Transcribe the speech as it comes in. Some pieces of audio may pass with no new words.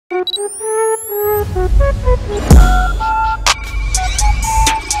Last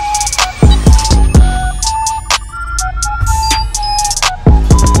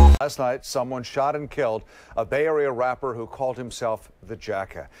night, someone shot and killed a Bay Area rapper who called himself the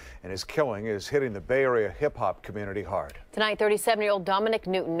JACKA, and his killing is hitting the Bay Area hip-hop community hard. Tonight, 37-year-old Dominic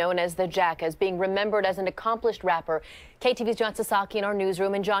Newton, known as the JACKA, is being remembered as an accomplished rapper. KTV's John Sasaki in our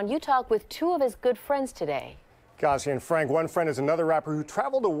newsroom. And John, you talked with two of his good friends today. Cassie and Frank, one friend is another rapper who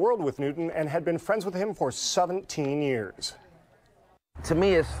traveled the world with Newton and had been friends with him for 17 years. To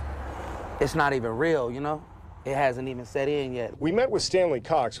me, it's not even real, you know? It hasn't even set in yet. We met with Stanley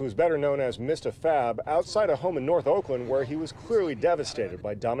Cox, who is better known as Mr. Fab, outside a home in North Oakland where he was clearly devastated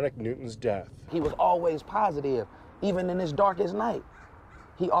by Dominic Newton's death. He was always positive, even in his darkest night.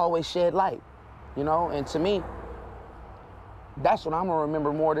 He always shed light, you know? And to me, that's what I'm gonna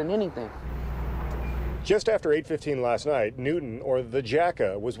remember more than anything. Just after 8:15 last night, Newton, or the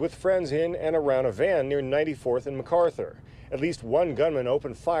JACKA, was with friends in and around a van near 94th and MacArthur. At least one gunman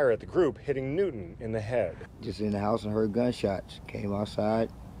opened fire at the group, hitting Newton in the head. Just in the house and heard gunshots. Came outside.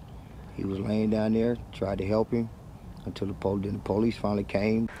 He was laying down there, tried to help him until the police finally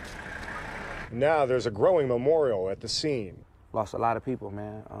came. Now there's a growing memorial at the scene. Lost a lot of people,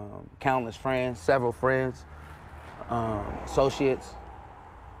 man. Countless friends, several friends, associates.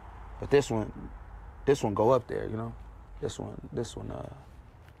 But this one go up there, you know? This one,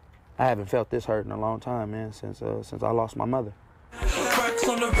 I haven't felt this hurt in a long time, man, since I lost my mother.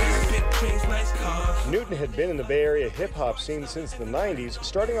 Newton had been in the Bay Area hip-hop scene since the 90s,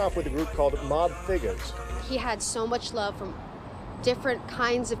 starting off with a group called Mob Figures. He had so much love from different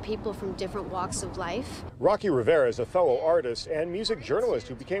kinds of people from different walks of life. Rocky Rivera is a fellow artist and music journalist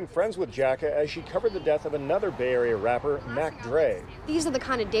who became friends with JACKA as she covered the death of another Bay Area rapper, Mac Dre. These are the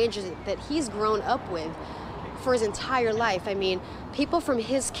kind of dangers that he's grown up with for his entire life. I mean, people from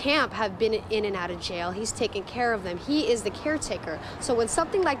his camp have been in and out of jail. He's taken care of them. He is the caretaker. So when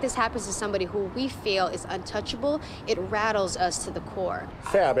something like this happens to somebody who we feel is untouchable, it rattles us to the core.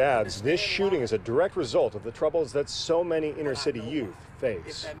 Fab adds, this shooting is a direct result of the troubles that so many inner-city youth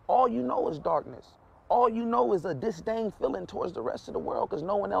face. All you know is darkness. All you know is a disdain feeling towards the rest of the world because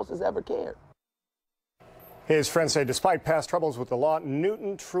no one else has ever cared. His friends say despite past troubles with the law,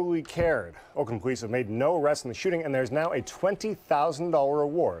 Newton truly cared. Oakland police have made no arrests in the shooting, and there's now a $20,000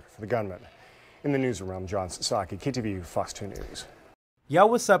 reward for the gunman. In the newsroom, I'm John Sasaki, KTVU Fox 2 News. Yo,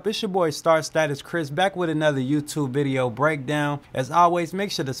 what's up? It's your boy Starstatus Chris back with another YouTube video breakdown. As always,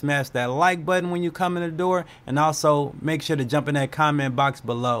 make sure to smash that like button when you come in the door, and also make sure to jump in that comment box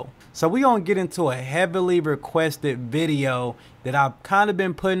below. So we gonna get into a heavily requested video that I've kind of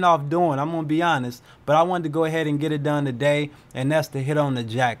been putting off doing, I'm gonna be honest, but I wanted to go ahead and get it done today, and that's to hit on the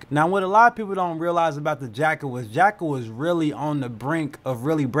JACKA. Now, what a lot of people don't realize about the JACKA was really on the brink of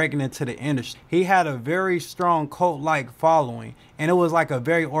really breaking into the industry. He had a very strong cult-like following, and it was like a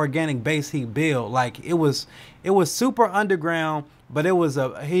very organic base he built. Like it was super underground, but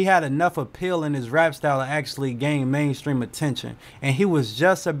he had enough appeal in his rap style to actually gain mainstream attention, and he was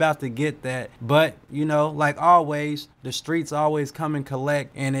just about to get that. But you know, like always, the streets always come and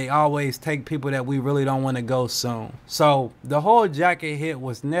collect, and they always take people that we really don't want to go soon. So the whole JACKA hit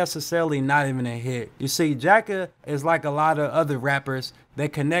was necessarily not even a hit. You see, JACKA is like a lot of other rappers. They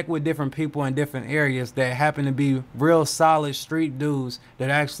connect with different people in different areas that happen to be real solid street dudes that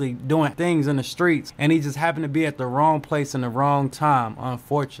are actually doing things in the streets, and he just happened to be at the wrong place in the wrong time,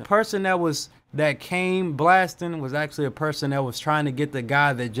 unfortunately. The person that came blasting was actually a person that was trying to get the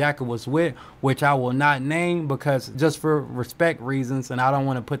guy that JACKA was with, which I will not name because just for respect reasons, and I don't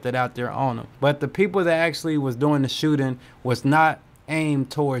want to put that out there on him. But the people that actually was doing the shooting was not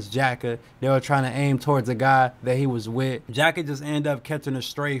aimed towards JACKA. They were trying to aim towards a guy that he was with. JACKA just ended up catching a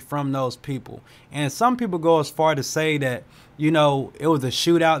stray from those people. And some people go as far to say that, you know, it was a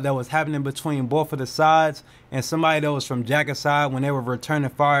shootout that was happening between both of the sides, and somebody that was from JACKA's side, when they were returning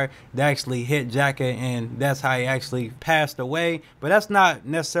fire, they actually hit JACKA, and that's how he actually passed away. But that's not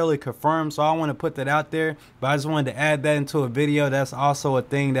necessarily confirmed, so I want to put that out there. But I just wanted to add that into a video. That's also a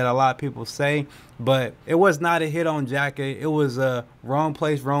thing that a lot of people say. But it was not a hit on JACKA. It was a wrong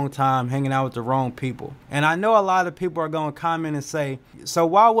place, wrong time, hanging out with the wrong people. And I know a lot of people are going to comment and say, so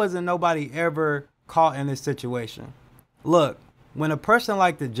why wasn't nobody ever caught in this situation? Look, when a person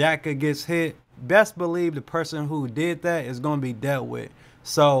like the JACKA gets hit, best believe the person who did that is going to be dealt with.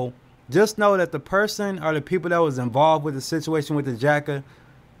 So just know that the person or the people that was involved with the situation with the JACKA,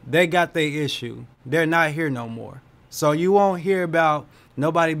 they got their issue. They're not here no more. So you won't hear about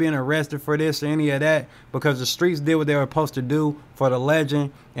nobody being arrested for this or any of that, because the streets did what they were supposed to do for the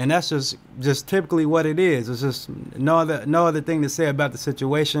legend, and that's just typically what it is. It's just no other thing to say about the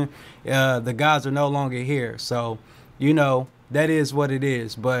situation. The guys are no longer here, so you know that is what it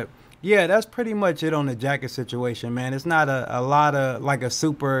is. But yeah, that's pretty much it on the JACKA situation, man. It's not a lot of like a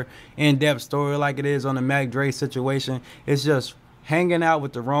super in-depth story like it is on the Mac Dre situation. It's just hanging out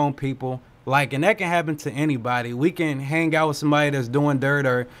with the wrong people. Like, and that can happen to anybody. We can hang out with somebody that's doing dirt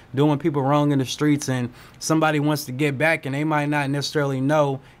or doing people wrong in the streets, and somebody wants to get back, and they might not necessarily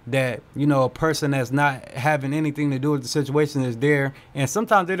know that, you know, a person that's not having anything to do with the situation is there, and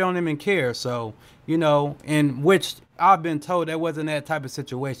sometimes they don't even care. So, you know, in which I've been told that wasn't that type of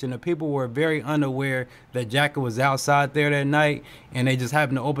situation. The people were very unaware that JACKA was outside there that night, and they just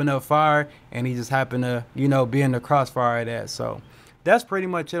happened to open up fire, and he just happened to, you know, be in the crossfire of that. So that's pretty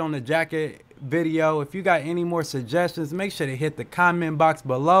much it on the JACKA video. If you got any more suggestions, make sure to hit the comment box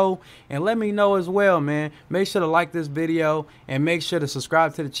below and let me know as well, man. Make sure to like this video and make sure to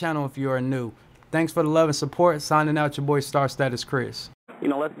subscribe to the channel if you are new. Thanks for the love and support. Signing out, your boy Starstatus Chris. You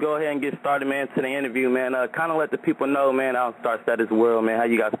know, let's go ahead and get started, man, to the interview, man. Kind of let the people know, man, out in Starstatus world, man, how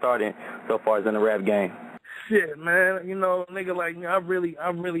you got started so far as in the rap game. Shit, man, you know, nigga like me,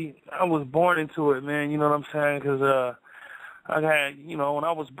 I was born into it, man, you know what I'm saying? Because, I had, you know, when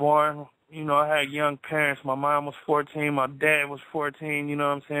I was born, you know, I had young parents. My mom was 14, my dad was 14, you know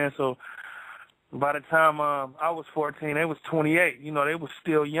what I'm saying? So by the time I was 14, they was 28, you know, they was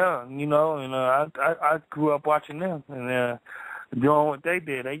still young, you know, and I grew up watching them and doing what they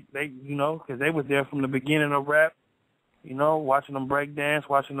did. They you know, because they was there from the beginning of rap, you know, watching them break dance,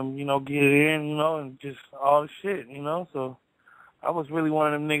 watching them, you know, get it in, you know, and just all the shit, you know. So I was really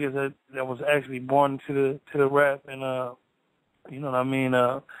one of them niggas that was actually born to the rap, and you know what I mean?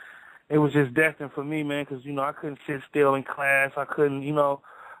 It was just destined for me, man, because, you know, I couldn't sit still in class. I couldn't, you know,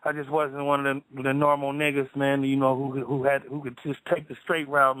 I just wasn't one of the normal niggas, man, you know, who could just take the straight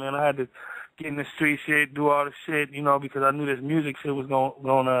route, man. I had to get in the street shit, do all the shit, you know, because I knew this music shit was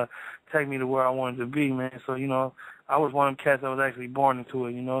gonna take me to where I wanted to be, man. So, you know, I was one of them cats that was actually born into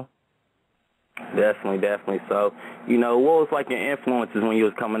it, you know. Definitely. So, you know, what was like your influences when you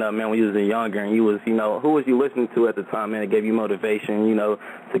was coming up, man, when you was younger, and you was, you know, who was you listening to at the time, man, that gave you motivation, you know,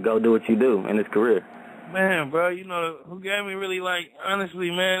 to go do what you do in this career? Man, bro, you know, who gave me really, like,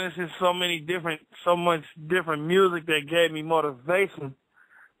 honestly, man, it's just so much different music that gave me motivation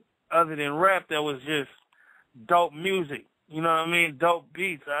other than rap that was just dope music. You know what I mean? Dope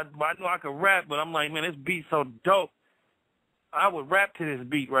beats. I know I could rap, but I'm like, man, this beat's so dope. I would rap to this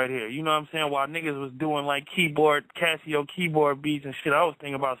beat right here, you know what I'm saying? While niggas was doing like Casio keyboard beats and shit, I was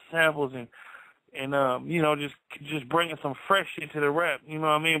thinking about samples and you know, just bringing some fresh shit to the rap, you know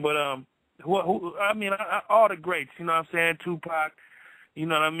what I mean? But all the greats, you know what I'm saying? Tupac, you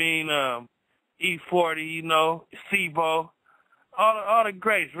know what I mean? E40, you know, Sibo, all the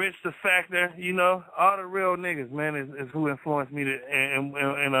greats, Rich the Factor, you know, all the real niggas, man, is who influenced me to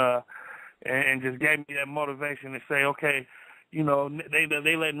and just gave me that motivation to say, okay, you know,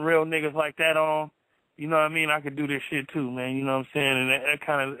 they letting real niggas like that on. You know what I mean? I could do this shit too, man. You know what I'm saying? And that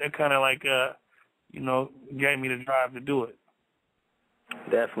kind of like, you know, gave me the drive to do it.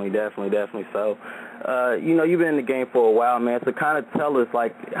 Definitely. So, you know, you've been in the game for a while, man. So kind of tell us,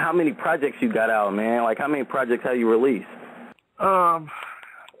 like, how many projects you got out, man? Like, how many projects have you released? Man,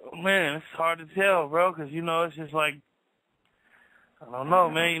 it's hard to tell, bro, because, you know, it's just like, I don't know,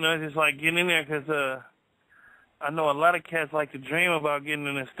 man. You know, it's just like getting in there because, I know a lot of cats like to dream about getting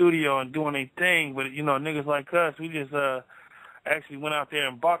in the studio and doing their thing, but, you know, niggas like us, we just actually went out there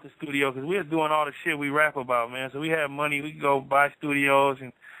and bought the studio because we was doing all the shit we rap about, man. So we had money. We could go buy studios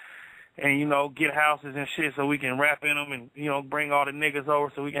and, you know, get houses and shit so we can rap in them and, you know, bring all the niggas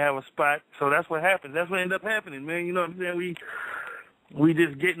over so we can have a spot. So that's what happens. That's what ended up happening, man. You know what I'm saying? We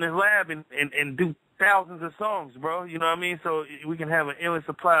just get in the lab and do thousands of songs, bro. You know what I mean? So we can have an endless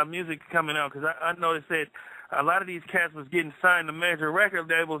supply of music coming out because I noticed that a lot of these cats was getting signed to major record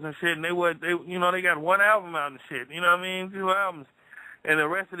labels and shit, and they you know, they got one album out and shit, you know what I mean? 2 albums. And the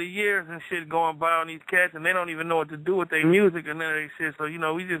rest of the years and shit going by on these cats, and they don't even know what to do with their music and none of their shit. So, you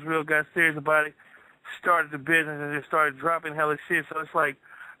know, we just real got serious about it, started the business, and just started dropping hella shit. So it's like,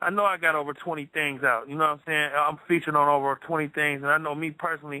 I know I got over 20 things out, you know what I'm saying? I'm featured on over 20 things, and I know me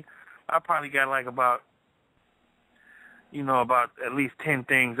personally, I probably got like about at least 10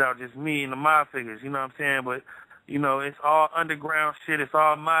 things out, just me and the mob figures, you know what I'm saying? But, you know, it's all underground shit, it's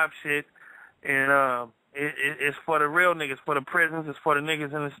all mob shit, and it's for the real niggas, for the prisons, it's for the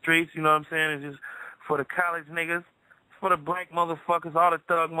niggas in the streets, you know what I'm saying? It's just for the college niggas, for the black motherfuckers, all the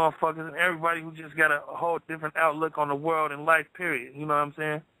thug motherfuckers, and everybody who just got a whole different outlook on the world and life, period. You know what I'm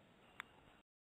saying?